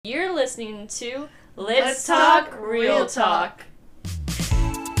You're listening to Let's Talk Real Talk.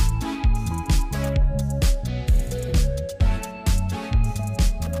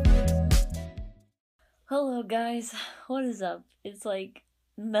 Hello guys, what is up? It's like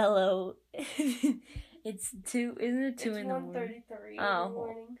mellow. It's 2, isn't it 2 in the morning? It's 1:33 in the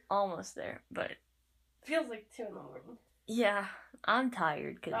morning. Almost there, but... Feels like 2 in the morning. Yeah, I'm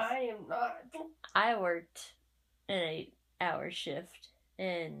tired because... I am not. I worked an 8-hour shift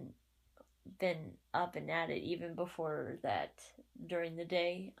and been up and at it even before that during the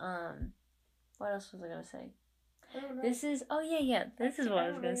day. What else was I gonna say? I don't know. This is This is what I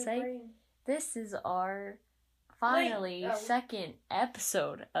was gonna say. This is our finally second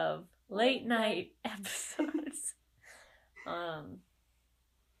episode of late night episodes. I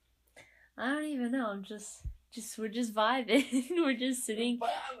don't even know. We're just vibing. We're just sitting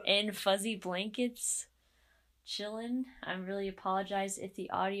in fuzzy blankets, chilling. I really apologize if the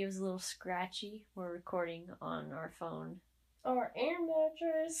audio is a little scratchy. We're recording on our phone. Our air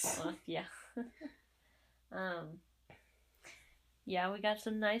mattress. Yeah. Yeah, we got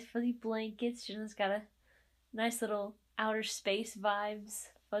some nice fuzzy blankets. Jenna's got a nice little outer space vibes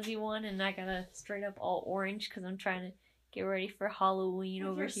fuzzy one, and I got a straight up all orange because I'm trying to get ready for Halloween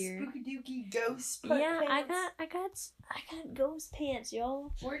over here. Spooky dooky ghost pants. I got ghost pants,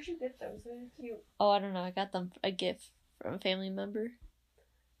 y'all. Where'd you get those? They're cute. Oh, I don't know. I got them a gift from a family member.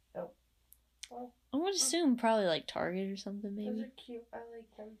 Oh. Well, I would assume probably like Target or something, maybe. Those are cute. I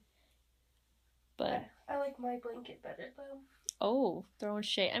like them. But I like my blanket better though. Oh, throwing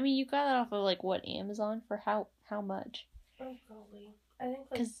shade. I mean, you got that off of like what, Amazon for how much? Oh golly, I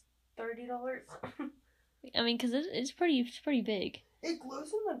think like $30. I mean, cause it's pretty big. It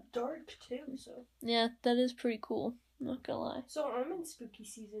glows in the dark too, so. Yeah, that is pretty cool. I'm not gonna lie. So I'm in spooky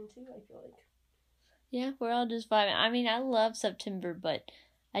season too, I feel like. Yeah, we're all just vibing. I mean, I love September, but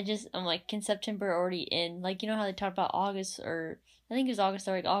I'm like, can September already end? Like, you know how they talked about August, or I think it was August,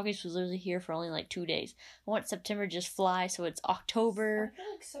 or like August was literally here for only like 2 days. I want September to just fly, so it's October, I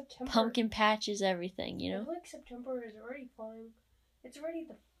feel like September, pumpkin patches, everything, you know? I feel like September is already flying. It's already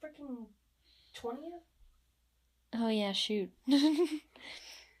the freaking 20th? Oh yeah, shoot.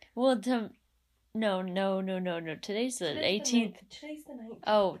 Well, no. Today's the 18th. Today's the 19th.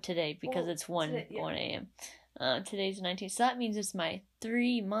 Oh, today, because it's 1 a.m. Today's the 19th, so that means it's my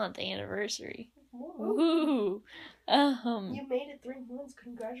 3-month anniversary. Woo! You made it 3 months.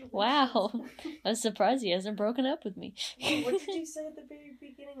 Congratulations. Wow. I was surprised he hasn't broken up with me. What did you say at the very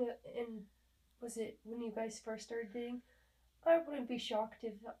beginning? And was it when you guys first started dating? I wouldn't be shocked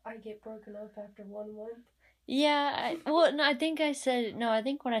if I get broken up after 1 month. Yeah, I think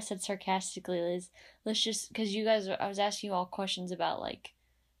what I said sarcastically is, let's just, because I was asking you all questions about, like,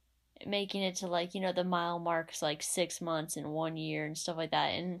 making it to, like, you know, the mile marks, like, 6 months and 1 year and stuff like that,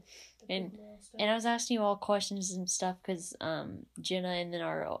 and I was asking you all questions and stuff, because, Jenna and then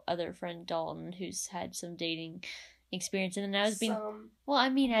our other friend Dalton, who's had some dating experience, and then I was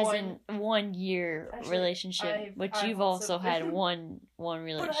being, as in 1 year relationship, which you've also had one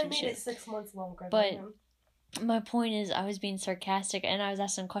relationship. But I made it 6 months longer but than him. My point is, I was being sarcastic, and I was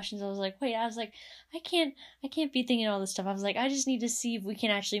asking questions. I was like, I can't be thinking all this stuff. I was like, I just need to see if we can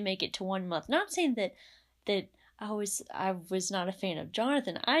actually make it to 1 month. Not saying that I was not a fan of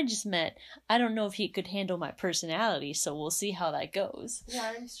Jonathan. I just meant, I don't know if he could handle my personality, so we'll see how that goes.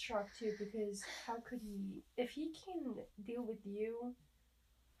 Yeah, I'm shocked too, because how could he, if he can deal with you,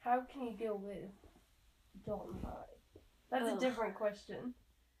 how can he deal with Dalton and I? That's a different question.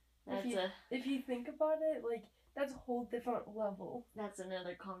 If you think about it, like, that's a whole different level. That's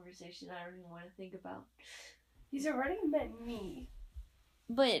another conversation I don't even want to think about. He's already met me.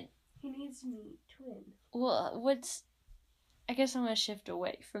 But he needs to meet Twin. Well, I guess I'm going to shift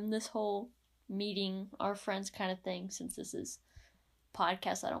away from this whole meeting our friends kind of thing, since this is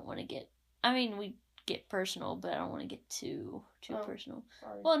podcast. I don't want to we get personal, but I don't want to get too personal.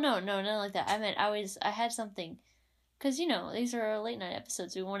 Sorry. Well, no, not like that. I meant I had something. Because, you know, these are our late night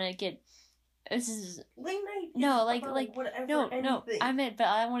episodes. We want to get... This is... Late night? No, whatever, I meant, but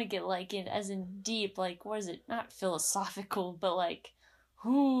I want to get, like, as in deep, like, what is it? Not philosophical, but, like,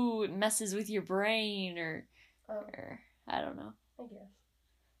 who messes with your brain, or I don't know. I guess.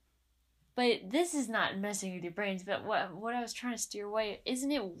 But this is not messing with your brains, but what I was trying to steer away,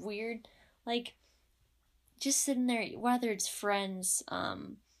 isn't it weird? Like, just sitting there, whether it's friends, a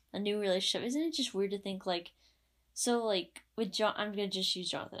new relationship, isn't it just weird to think, like, so, like, with John, I'm going to just use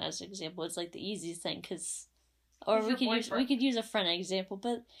Jonathan as an example. It's, like, the easiest thing, because... Or we could use a friend example,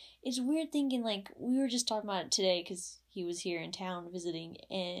 but it's weird thinking, like, we were just talking about it today, because he was here in town visiting,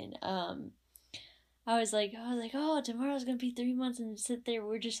 and, I was like, oh, tomorrow's gonna be 3 months, and sit there.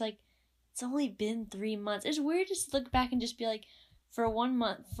 We're just like, it's only been 3 months. It's weird to look back and just be like, for 1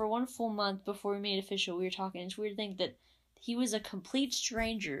 month, for one full month before we made it official, we were talking. It's weird to think that he was a complete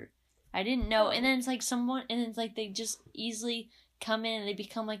stranger. I didn't know, and then it's like someone, and it's like they just easily come in and they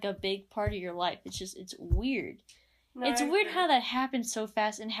become like a big part of your life. It's weird. No, it's weird how that happens so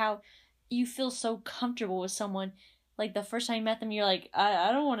fast, and how you feel so comfortable with someone. Like, the first time you met them, you're like,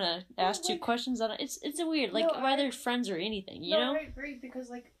 I don't want to ask two questions. It's a weird, like, whether it's friends or anything, you know? I agree, because,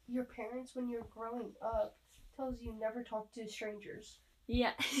 like, your parents, when you're growing up, tells you never talk to strangers.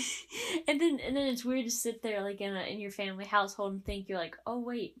 Yeah. and then it's weird to sit there, like, in your family household and think, you're like, oh,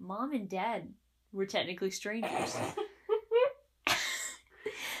 wait, mom and dad were technically strangers.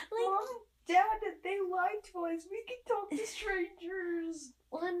 Mom and dad, they lied to us. We can talk to strangers.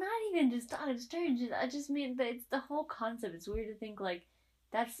 Well, not even just talking to strangers. I just mean that it's the whole concept. It's weird to think, like,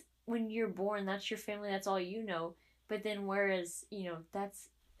 that's when you're born, that's your family, that's all you know. But then whereas, you know,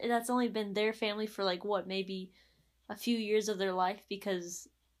 that's only been their family for, like, what, maybe a few years of their life, because,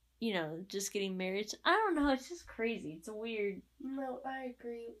 you know, just getting married. I don't know, it's just crazy. It's weird. No, I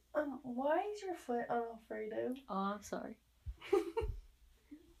agree. Why is your foot on Alfredo? Oh, I'm sorry.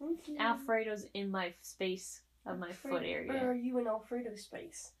 Alfredo's in my space of my foot area. Or are you in Alfredo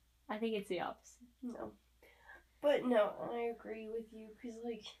space? I think it's the opposite. No. But no, I agree with you, because,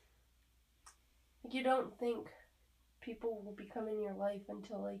 like, you don't think people will become in your life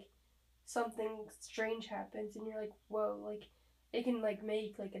until, like, something strange happens, and you're like, whoa, like, it can, like,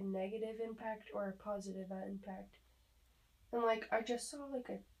 make, like, a negative impact or a positive impact. And, like, I just saw, like,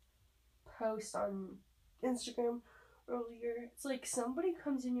 a post on Instagram earlier. It's like somebody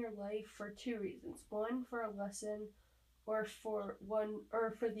comes in your life for two reasons. One, for a lesson, or for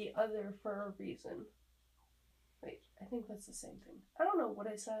the other for a reason. Wait, I think that's the same thing. I don't know what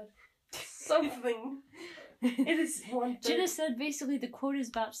I said. Something. It is 1:30. Jenna said basically the quote is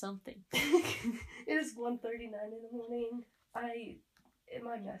about something. It is 1:39 in the morning.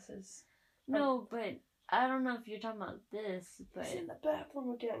 My mess is... No, but I don't know if you're talking about this, but... It's in the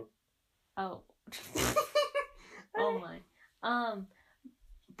bathroom again. Oh. Oh my.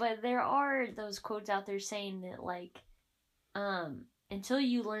 But there are those quotes out there saying that, like, until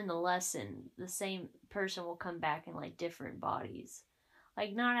you learn the lesson, the same person will come back in, like, different bodies.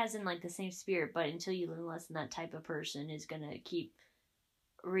 Like, not as in, like, the same spirit, but until you learn the lesson, that type of person is gonna keep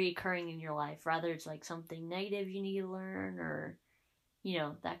reoccurring in your life. Rather, it's, like, something negative you need to learn, or, you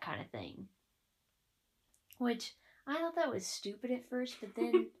know, that kind of thing. Which, I thought that was stupid at first, but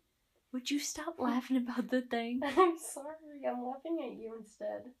then... Would you stop laughing about the thing? I'm sorry, I'm laughing at you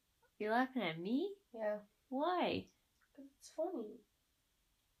instead. You're laughing at me? Yeah. Why? Because it's funny.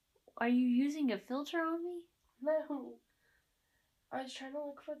 Are you using a filter on me? No. I was trying to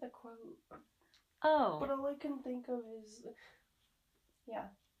look for the quote. Oh. But all I can think of is... Yeah.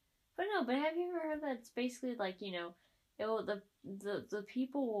 But have you ever heard that it's basically like, you know, the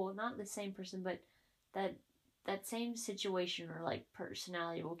people will, not the same person, but that same situation or, like,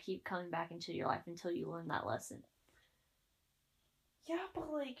 personality will keep coming back into your life until you learn that lesson. Yeah,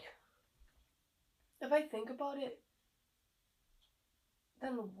 but, like, if I think about it,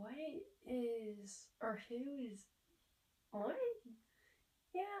 then what is, or who is, what?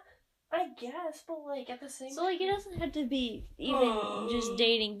 Yeah, I guess, but, like, at the same time... So, like, it doesn't have to be even just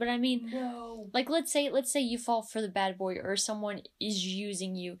dating, but I mean... No. Like, let's say you fall for the bad boy, or someone is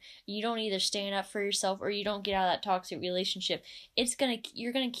using you. You don't either stand up for yourself, or you don't get out of that toxic relationship.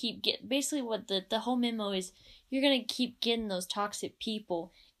 You're gonna keep basically what the whole memo is, you're gonna keep getting those toxic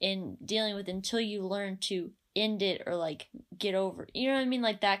people and dealing with until you learn to end it, or, like, get over it. You know what I mean?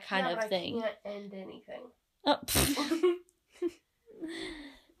 Like, that kind of thing. I can't end anything. Oh.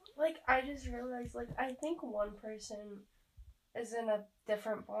 Like, I just realized, like, I think one person is in a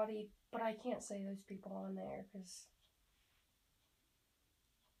different body, but I can't say those people on there, because...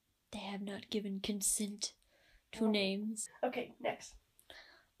 They have not given consent to names. Okay, next.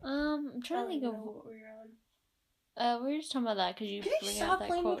 I'm trying to think of what we were on. We were just talking about that, because you Can bring you out stop that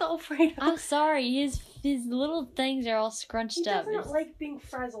playing quote. with Alfredo? I'm sorry, his little things are all scrunched up. He doesn't like being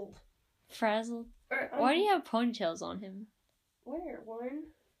frazzled. Frazzled? Why do you have ponytails on him? Where? One?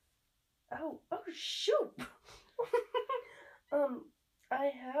 Oh, shoot!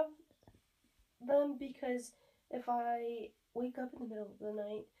 I have them because if I wake up in the middle of the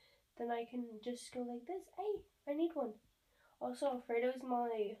night, then I can just go like this. Hey, I need one. Also, Alfredo's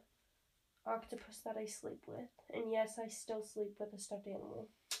my octopus that I sleep with. And yes, I still sleep with a stuffed animal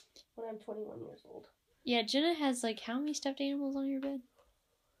when I'm 21 years old. Yeah, Jenna has, like, how many stuffed animals on your bed?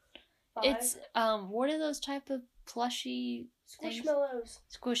 5. It's, what are those type of plushy Squishmallows.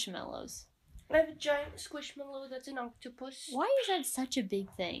 Squishmallows. I have a giant squishmallow that's an octopus. Why is that such a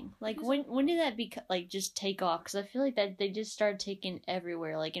big thing? Like, when did that just take off? Because I feel like that they just started taking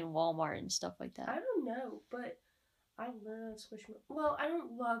everywhere, like in Walmart and stuff like that. I don't know, but I love squishmallows. Well, I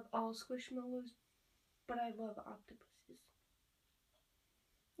don't love all squishmallows, but I love octopuses.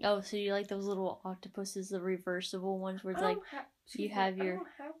 Oh, so you like those little octopuses, the reversible ones where it's like you have your... I don't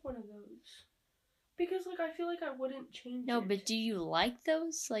have one of those. Because, like, I feel like I wouldn't change No, it. but do you like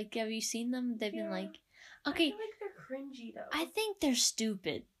those? Like, have you seen them? They've been like... Okay. I feel like they're cringy, though. I think they're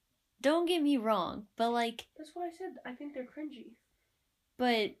stupid. Don't get me wrong, but like... That's why I said I think they're cringy.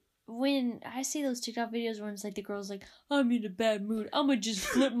 But when I see those TikTok videos where it's like the girl's like, I'm in a bad mood, I'm gonna just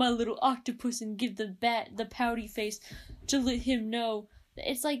flip my little octopus and give the pouty face to let him know.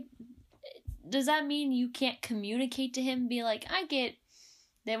 It's like, does that mean you can't communicate to him and be like, I get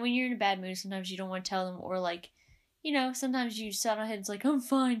that when you're in a bad mood, sometimes you don't want to tell them, or like, you know, sometimes you sit on heads like, I'm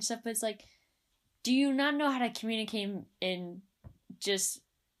fine, stuff, but it's like, do you not know how to communicate and just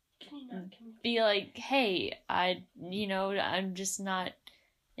be like, hey, I'm just not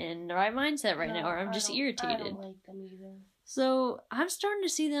in the right mindset right now, or I'm just irritated. I don't like them either. So I'm starting to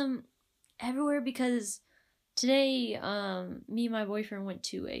see them everywhere because today, me and my boyfriend went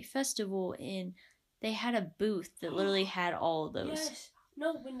to a festival and they had a booth that literally had all of those. Yes.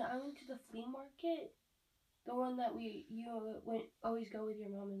 No, when I went to the flea market, the one that always go with your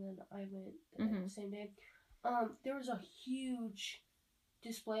mom, and then I went the same day. There was a huge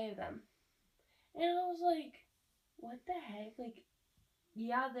display of them, and I was like, "What the heck?" Like,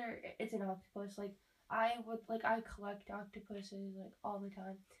 yeah, it's an octopus. Like, I collect octopuses like all the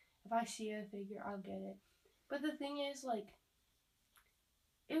time. If I see a figure, I'll get it. But the thing is, like,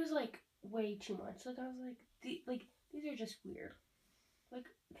 it was like way too much. Like, I was like, these are just weird. Like,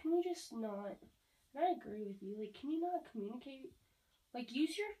 can we just not? And I agree with you. Like, can you not communicate? Like,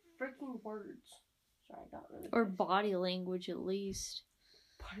 use your freaking words. Sorry, not really. Or body language, at least.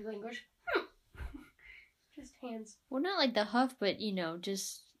 Body language? Just hands. Well, not like the huff, but,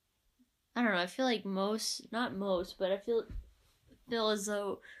 just... I don't know. I feel like not most, but I feel as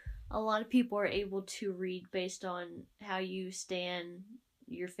though a lot of people are able to read based on how you stand,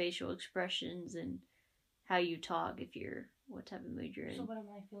 your facial expressions, and how you talk what type of mood you're in. So what am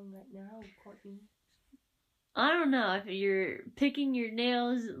I feeling right now, Courtney? I don't know. If you're picking your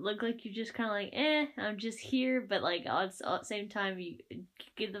nails, look like you're just kind of like, I'm just here, but like at the same time, you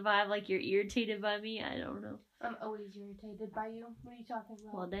get the vibe like you're irritated by me. I don't know. I'm always irritated by you. What are you talking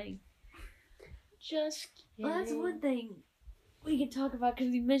about? Well, dang. Just kidding. Well, that's one thing we can talk about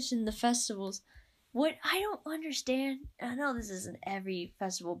because we mentioned the festivals. What I don't understand, I know this isn't every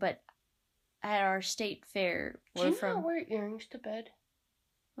festival, but at our state fair, do you not wear earrings to bed?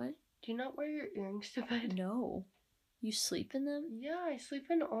 What? Do you not wear your earrings to bed? No. You sleep in them? Yeah, I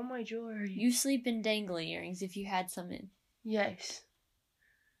sleep in all my jewelry. You sleep in dangly earrings if you had some in. Yes.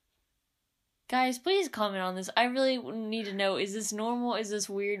 Guys, please comment on this. I really need to know, is this normal? Is this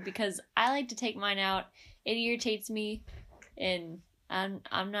weird? Because I like to take mine out. It irritates me, and I'm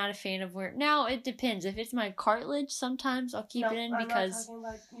not a fan of wearing. Now, it depends. If it's my cartilage, sometimes I'll keep it in because... I'm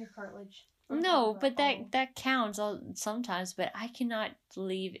not talking about your cartilage. No, but that counts sometimes, but I cannot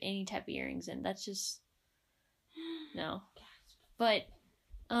leave any type of earrings in. That's just... No. But,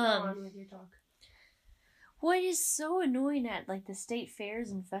 Go on with your talk. What is so annoying at, like, the state fairs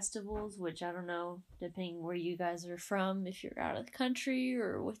and festivals, which I don't know, depending where you guys are from, if you're out of the country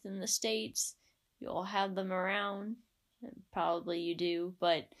or within the states, you all have them around. Probably you do,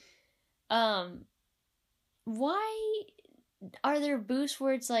 but, why are there booths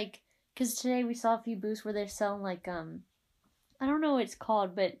where it's like... Because today we saw a few booths where they're selling, like, I don't know what it's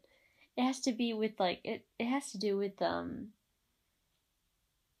called, but it has to be with, like, it has to do with, I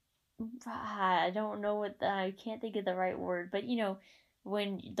don't know I can't think of the right word, but,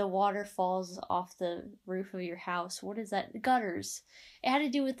 when the water falls off the roof of your house, what is that? Gutters. It had to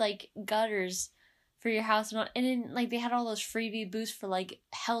do with, like, gutters for your house, and then, like, they had all those freebie booths for, like,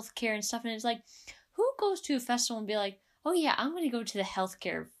 healthcare and stuff, and it's like, who goes to a festival and be like, oh yeah, I'm gonna go to the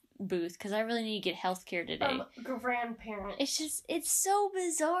healthcare booth because I really need to get healthcare today. Grandparents. It's so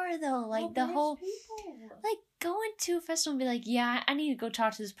bizarre though. Like the whole people. Like going to a festival and be like, yeah, I need to go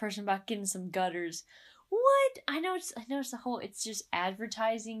talk to this person about getting some gutters. What? I know it's the whole. It's just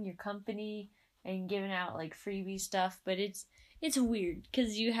advertising your company and giving out like freebie stuff, but it's weird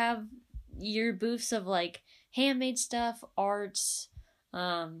because you have your booths of like handmade stuff, arts,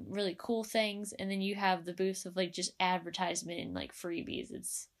 really cool things, and then you have the booths of like just advertisement and like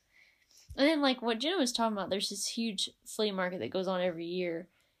freebies. And then, like, what Jenna was talking about, there's this huge flea market that goes on every year.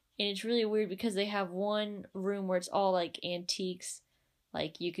 And it's really weird because they have one room where it's all, like, antiques.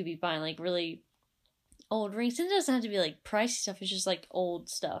 Like, you could be buying, like, really old rings. And it doesn't have to be, like, pricey stuff. It's just, like, old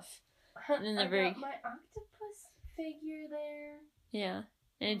stuff. And then I got my octopus figure there. Yeah.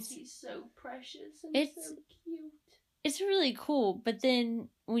 And he's so precious and so cute. It's really cool. But then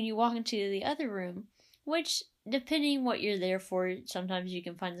when you walk into the other room, which, depending what you're there for, sometimes you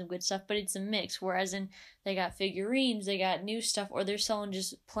can find some good stuff, but it's a mix. Whereas they got figurines, they got new stuff, or they're selling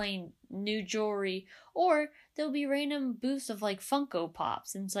just plain new jewelry, or there'll be random booths of, like, Funko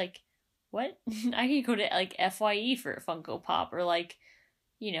Pops, and it's like, what? I could go to, like, FYE for a Funko Pop, or, like,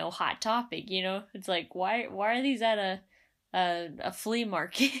 you know, Hot Topic, you know? It's like, why are these at a flea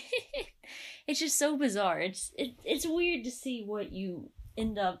market? It's just so bizarre. It's weird to see what you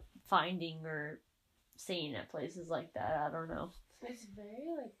end up finding or seeing at places like that. I don't know. It's very,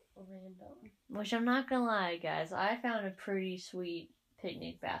 like, random. Which, I'm not gonna lie, guys, I found a pretty sweet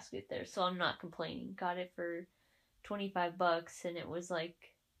picnic basket there, so I'm not complaining. Got it for $25, and it was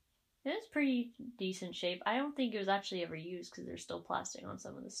pretty decent shape. I don't think it was actually ever used because there's still plastic on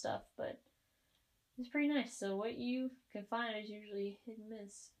some of the stuff, but it's pretty nice. So what you can find is usually hit and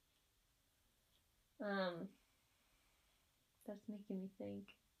miss. That's making me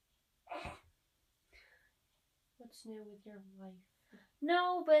think. What's new with your life?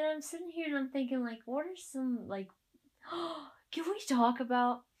 No, but I'm sitting here and I'm thinking, like, what are some, like, can we talk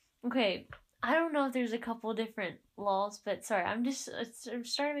about, okay, I don't know if there's a couple different laws, but sorry, it's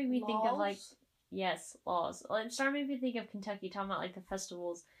starting to make me think of, like, yes, laws. It's starting to make me think of Kentucky, talking about, like, the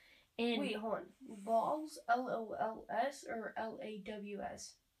festivals. And wait, hold on. Laws, LOLS or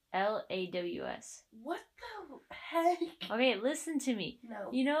LAWS? LAWS. What the heck? Okay, listen to me. No.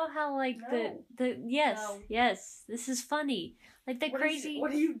 You know how, like, yes, No. Yes, this is funny. Like, what are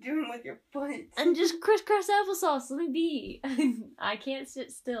you doing with your foot? And just crisscross applesauce, let me be. I can't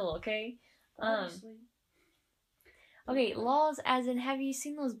sit still, okay? Honestly. Okay, laws as in, have you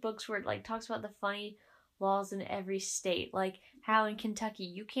seen those books where it, like, talks about the funny laws in every state? Like, how in Kentucky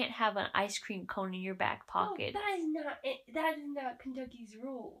you can't have an ice cream cone in your back pocket. No, that is not Kentucky's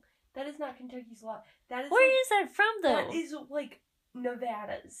rule. That is not Kentucky's law. That is Where is that from, though? That is, like,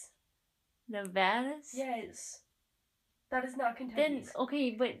 Nevada's. Nevada's? Yes. That is not Kentucky's. Then,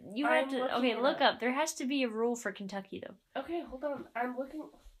 okay, but you have to, okay, look up. There has to be a rule for Kentucky, though. Okay, hold on. I'm looking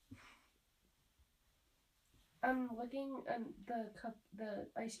at the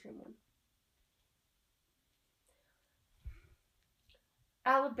ice cream one.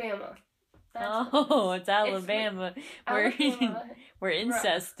 Alabama. It's Alabama. Alabama. Where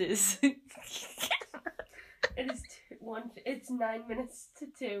incest is. It's 9 minutes to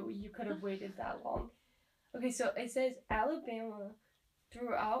 2. You could have waited that long. Okay, so it says Alabama.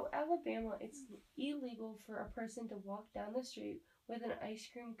 Throughout Alabama, it's illegal for a person to walk down the street with an ice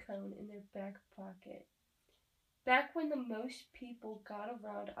cream cone in their back pocket. Back when the most people got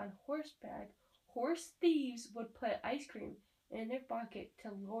around on horseback, horse thieves would put ice cream in their pocket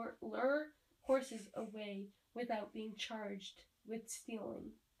to lure horses away without being charged with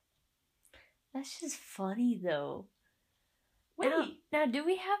stealing. That's just funny, though. Wait. Now, do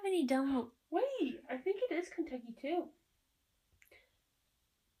we have any dumb... Wait, I think it is Kentucky, too.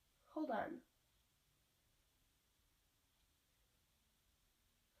 Hold on.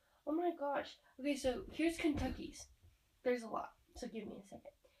 Oh my gosh. Okay, so here's Kentucky's. There's a lot, so give me a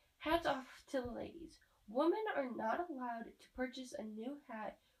second. Hats off to the ladies. Women are not allowed to purchase a new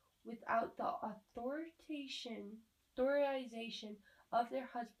hat without the authorization of their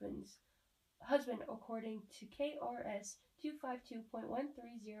husband, according to KRS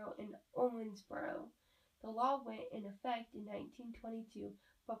 252.130 in Owensboro. The law went in effect in 1922,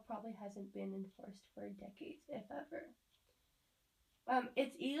 but probably hasn't been enforced for decades, if ever.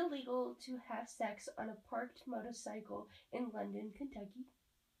 It's illegal to have sex on a parked motorcycle in London, Kentucky.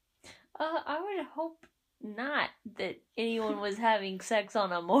 I would hope not that anyone was having sex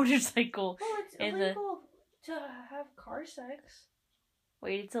on a motorcycle. Well, it's illegal to have car sex.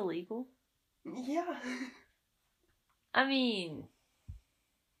 Wait, it's illegal? Yeah. I mean,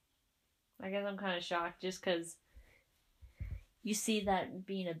 I guess I'm kind of shocked just because you see that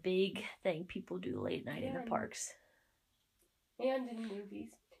being a big thing people do late night in the parks. And in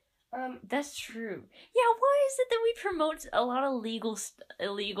movies. That's true. Yeah, why is it that we promote a lot of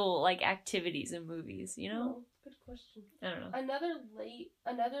illegal like activities in movies, you know? Oh, good question. I don't know.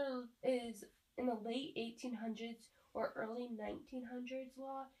 Another is in the late 1800s or early 1900s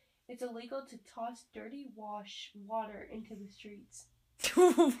law, it's illegal to toss dirty water into the streets.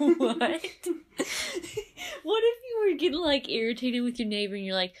 What? What if you were getting like irritated with your neighbor and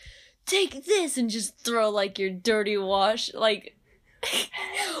you're like, take this, and just throw like your dirty wash, like,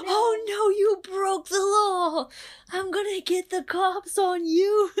 Oh no, you broke the law! I'm gonna get the cops on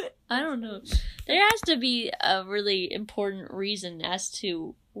you! I don't know. There has to be a really important reason as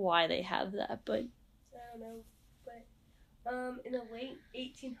to why they have that, but... I don't know. But, in the late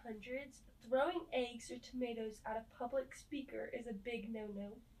 1800s, throwing eggs or tomatoes at a public speaker is a big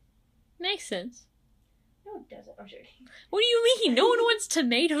no-no. Makes sense. No, it doesn't. I'm joking. What do you mean? No one wants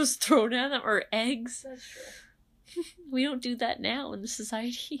tomatoes thrown at them, or eggs. That's true. We don't do that now in the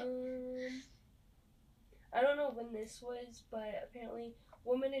society. I don't know when this was, but apparently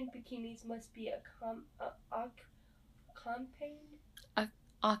women in bikinis must be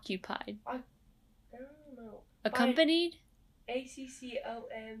Occupied. I don't know. Accompanied?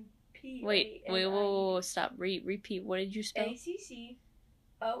 ACCOMPANIED. Wait, stop. Repeat. What did you spell?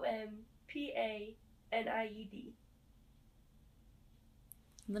 ACCOMPANIED.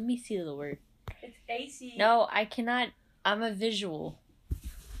 Let me see the word. It's AC. No, I cannot. I'm a visual.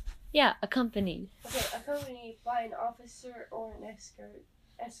 Yeah, accompanied. Okay, accompanied by an officer or an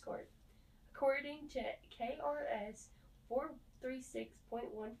escort. According to KRS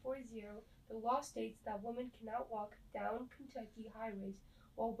 436.140, the law states that women cannot walk down Kentucky highways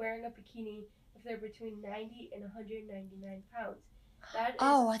while wearing a bikini if they're between 90 and 199 pounds. That is,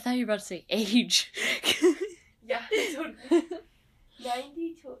 I thought you were about to say age. Yeah, totally.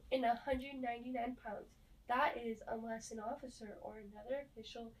 90 to 199 pounds. That is unless an officer or another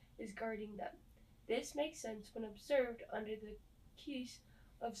official is guarding them. This makes sense when observed under the keys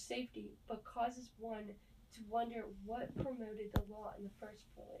of safety, but causes one to wonder what promoted the law in the first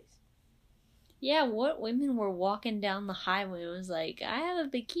place. Yeah, what women were walking down the highway and was like, I have a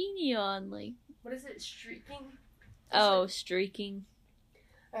bikini on, like... What is it, streaking? Streaking.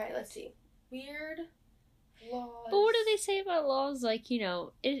 Alright, let's see. Weird laws. But what do they say about laws? Like,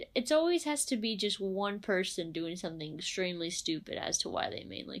 it always has to be just one person doing something extremely stupid as to why they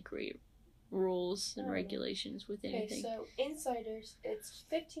made, like, rules and regulations with anything. Okay, so, insiders, it's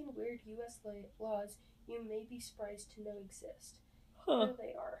 15 weird U.S. laws you may be surprised to know exist. Huh. Here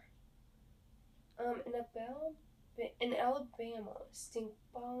they are. In Alabama, stink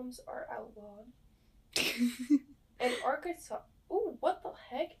bombs are outlawed. In Arkansas, ooh, what the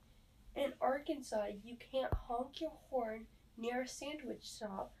heck? In Arkansas, you can't honk your horn near a sandwich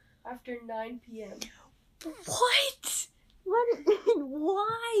shop after 9 p.m. What?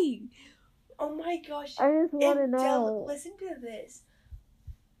 Why? Oh my gosh. I just want to know. Listen to this.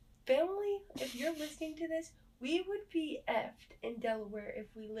 Family, if you're listening to this, we would be effed in Delaware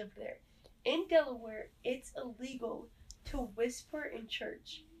if we lived there. In Delaware, it's illegal to whisper in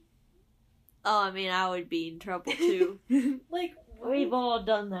church. Oh, I mean, I would be in trouble too. Like, we've all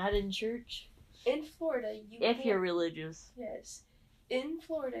done that in church. In Florida, if you're religious. Yes. In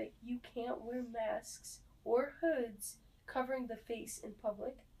Florida, you can't wear masks or hoods covering the face in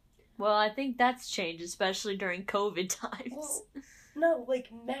public. Well, I think that's changed, especially during COVID times. Well, no,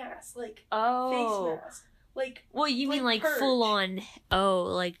 like masks, like face masks. Like, well, you mean like purge. full on,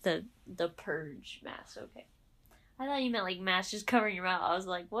 like the purge mask, okay. I thought you meant like mask just covering your mouth. I was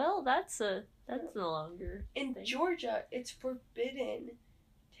like, well, that's no longer. In Georgia, it's forbidden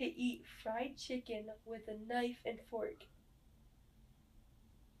to eat fried chicken with a knife and fork.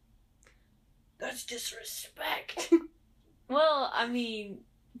 That's disrespect. Well, I mean,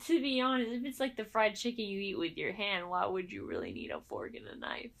 to be honest, if it's like the fried chicken you eat with your hand, why would you really need a fork and a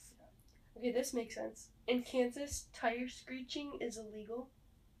knife? Okay, this makes sense. In Kansas, tire screeching is illegal.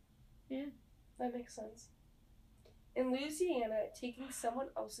 Yeah. That makes sense. In Louisiana, taking someone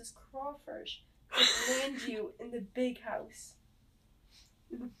else's crawfish could land you in the big house.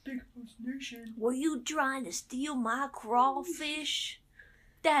 In the big house nation. Were you trying to steal my crawfish?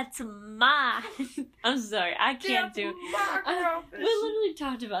 That's mine. I'm sorry, I can't do it. We literally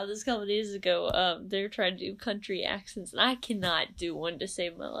talked about this a couple days ago. They were trying to do country accents, and I cannot do one to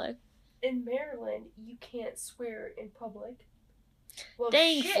save my life. In Maryland, you can't swear in public. Well,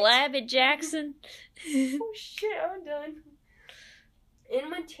 dang, shit. Flabbit Jackson. Oh shit, I'm done.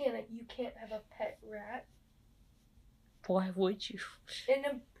 In Montana, you can't have a pet rat. Why would you?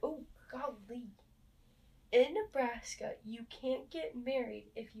 Golly. In Nebraska, you can't get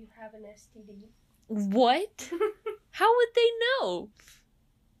married if you have an STD. What? How would they know?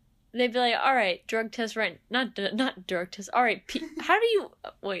 They'd be like, all right, drug test right. Not drug test. All right, how do you...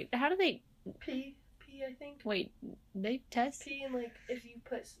 Wait, how do they... Pee, I think. Wait, they test? Pee and, like, if you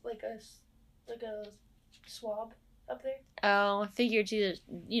put, like a swab up there. Oh, I figured either,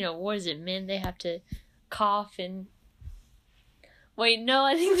 what is it, men? They have to cough and... Wait, no,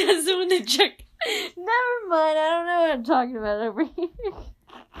 I think that's the one that check. Never mind, I don't know what I'm talking about over here.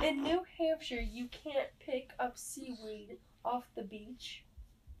 In New Hampshire, you can't pick up seaweed off the beach?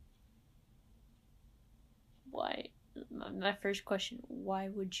 Why? My first question, why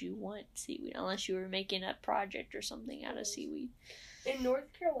would you want seaweed? Unless you were making a project or something out of seaweed. In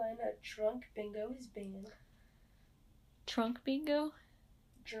North Carolina, drunk bingo is banned. Trunk bingo?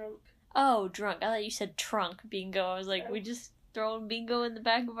 Drunk. Oh, drunk. I thought you said trunk bingo. I was like, we just throwing bingo in the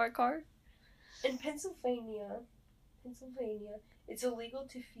back of our car? In Pennsylvania, it's illegal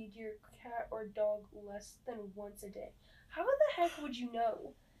to feed your cat or dog less than once a day. How the heck would you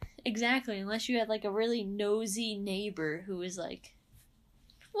know? Exactly, unless you had like a really nosy neighbor who was like,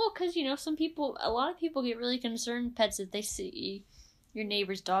 well, because a lot of people get really concerned pets if they see your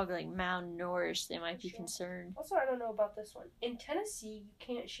neighbor's dog like malnourished, they might be concerned. Also, I don't know about this one. In Tennessee, you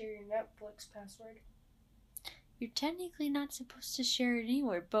can't share your Netflix password. You're technically not supposed to share it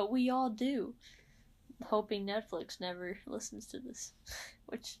anywhere, but we all do. Hoping Netflix never listens to this,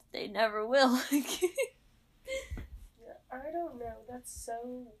 which they never will. I don't know. That's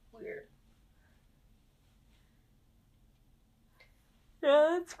so weird.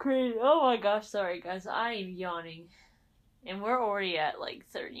 Yeah, that's crazy. Oh my gosh, sorry guys. I am yawning. And we're already at like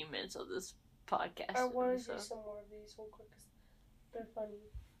 30 minutes of this podcast. I want to do some more of these real quick. They're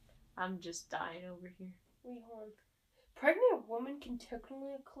funny. I'm just dying over here. Wait, hold on. Pregnant woman can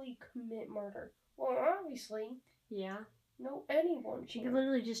technically commit murder. Well, obviously. Yeah. No, anyone. She could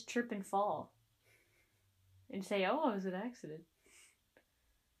literally just trip and fall. And say, oh, it was an accident.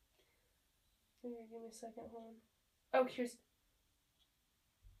 Here, give me a second, hold on. Oh, here's...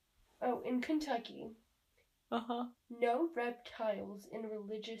 Oh, in Kentucky. Uh-huh. No reptiles in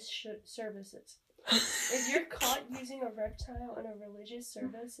religious services. If you're caught using a reptile in a religious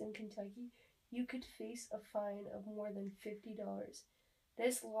service in Kentucky, you could face a fine of more than $50.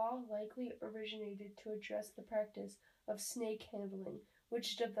 This law likely originated to address the practice of snake handling,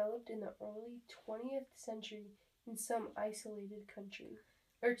 which developed in the early 20th century in some isolated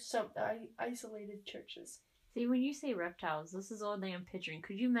isolated churches. See, when you say reptiles, this is the only thing I'm picturing.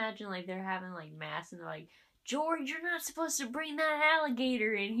 Could you imagine, like, they're having, like, mass and they're like, George, you're not supposed to bring that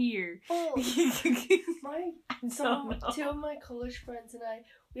alligator in here. Oh, two of my college friends and I,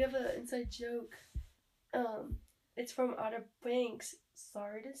 we have an inside joke. It's from Outer Banks.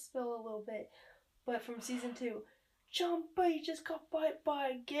 Sorry to spill a little bit, but from season 2. John B just got bit by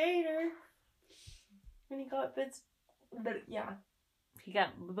a gator. And he got bits. But yeah. He got.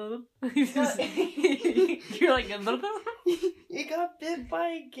 You're like. He got bit by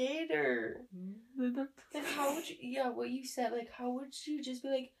a gator. And how would you. Yeah, what you said. Like, how would you just be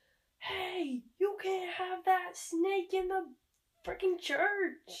like, hey, you can't have that snake in the freaking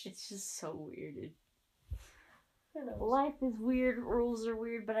church? It's just so weird. I know. Life is weird, rules are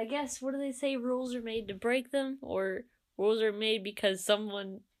weird, but I guess, what do they say, rules are made to break them? Or rules are made because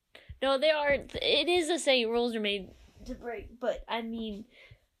someone... No, they aren't. It is a saying, rules are made to break, but I mean,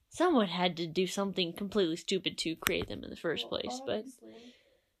 someone had to do something completely stupid to create them in the first place, obviously.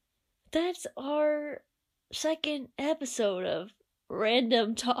 But that's our second episode of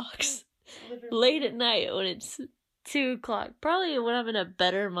Random Talks. Literally. Late at night when it's 2 o'clock. Probably when I'm in a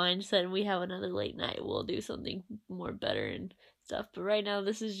better mindset and we have another late night, we'll do something more better and stuff. But right now,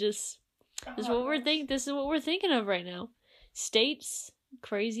 this is just this is what we're thinking of right now. States,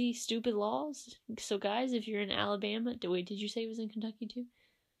 crazy, stupid laws. So guys, if you're in Alabama, did you say it was in Kentucky too?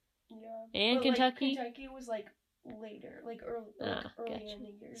 Yeah. And but Kentucky. Kentucky was like later, like early in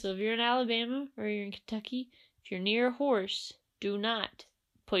the year. So if you're in Alabama or you're in Kentucky, if you're near a horse, do not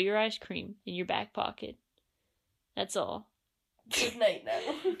put your ice cream in your back pocket. That's all. Good night now.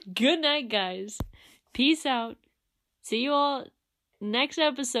 Good night, guys. Peace out. See you all next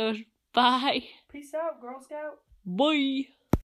episode. Bye. Peace out, Girl Scout. Bye.